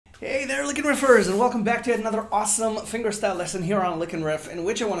Hey there, Licknriffers, and welcome back to another awesome fingerstyle lesson here on Licknriff, in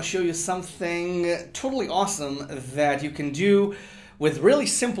which I want to show you something totally awesome that you can do with really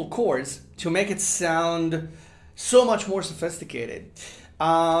simple chords to make it sound so much more sophisticated.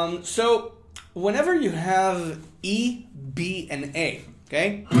 So whenever you have E, B, and A,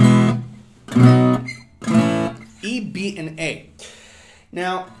 okay? E, B, and A.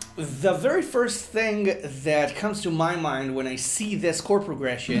 Now, the very first thing that comes to my mind when I see this chord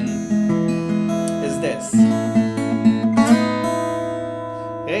progression is this.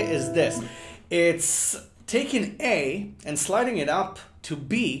 Okay, is this. It's taking A and sliding it up to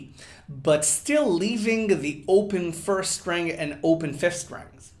B, but still leaving the open first string and open fifth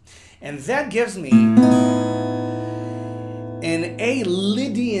strings. And that gives me an A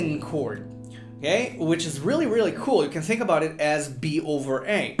Lydian chord. Okay, which is really, really cool. You can think about it as B over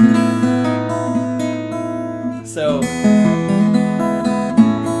A. So,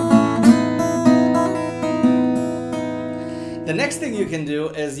 the next thing you can do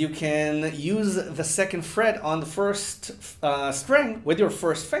is you can use the second fret on the first string with your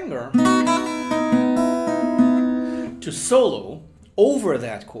first finger to solo over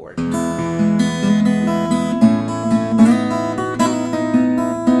that chord.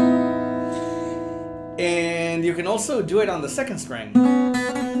 And you can also do it on the second string.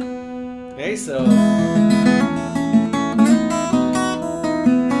 Okay, so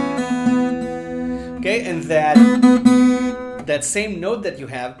okay, and that same note that you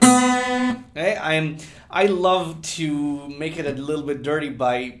have. Okay, I love to make it a little bit dirty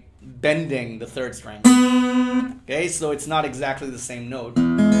by bending the third string. Okay, so it's not exactly the same note.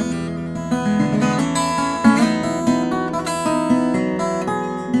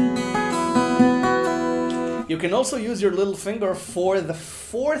 You can also use your little finger for the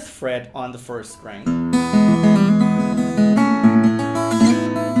fourth fret on the first string.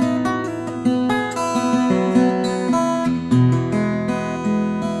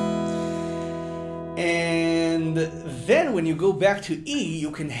 And then when you go back to E, you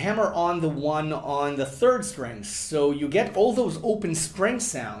can hammer on the one on the third string. So you get all those open string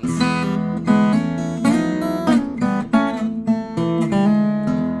sounds.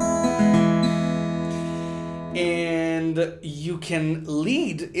 And you can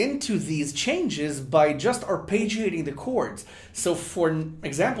lead into these changes by just arpeggiating the chords. So for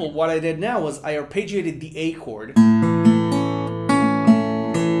example, what I did now was I arpeggiated the A chord.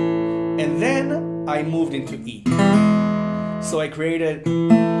 And then I moved into E. So I created...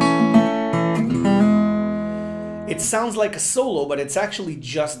 It sounds like a solo, but it's actually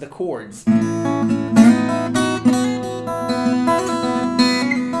just the chords.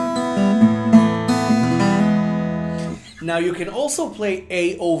 Now you can also play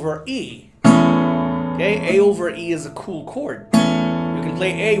A over E. Okay, A over E is a cool chord. You can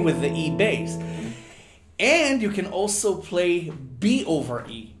play A with the E bass. And you can also play B over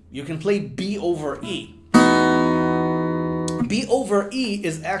E. You can play B over E. B over E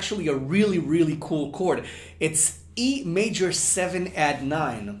is actually a really, really cool chord. It's E major 7 add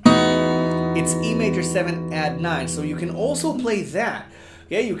 9. It's E major 7 add 9. So you can also play that.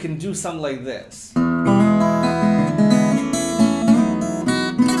 Okay, you can do something like this.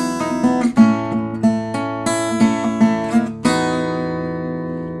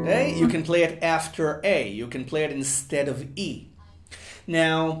 You can play it after A. You can play it instead of E.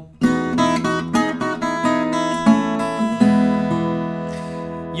 Now,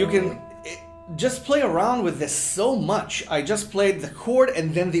 you can just play around with this so much. I just played the chord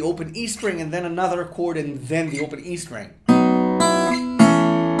and then the open E string and then another chord and then the open E string.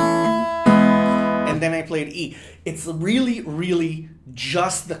 And then I played E. It's really, really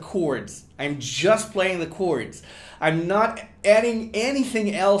just the chords. I'm just playing the chords. I'm not adding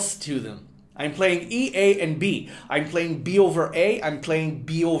anything else to them. I'm playing E, A, and B. I'm playing B over A. I'm playing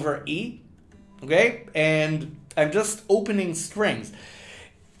B over E. Okay? And I'm just opening strings.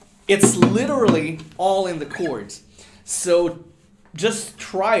 It's literally all in the chords. So just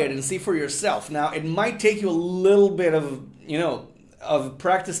try it and see for yourself. Now, it might take you a little bit of, of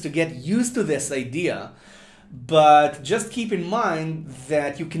practice to get used to this idea. But just keep in mind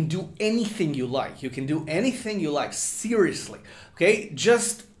that you can do anything you like. You can do anything you like, seriously. Okay?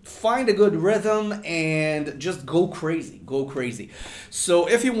 Just find a good rhythm and just go crazy. Go crazy. So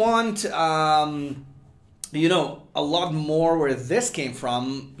if you want, a lot more where this came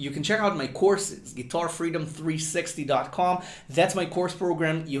from, you can check out my courses, guitarfreedom360.com. That's my course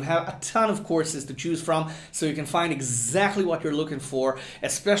program. You have a ton of courses to choose from, so you can find exactly what you're looking for,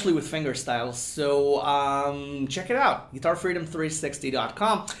 especially with fingerstyle. So check it out,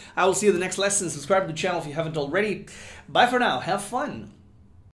 guitarfreedom360.com. I will see you in the next lesson. Subscribe to the channel if you haven't already. Bye for now. Have fun.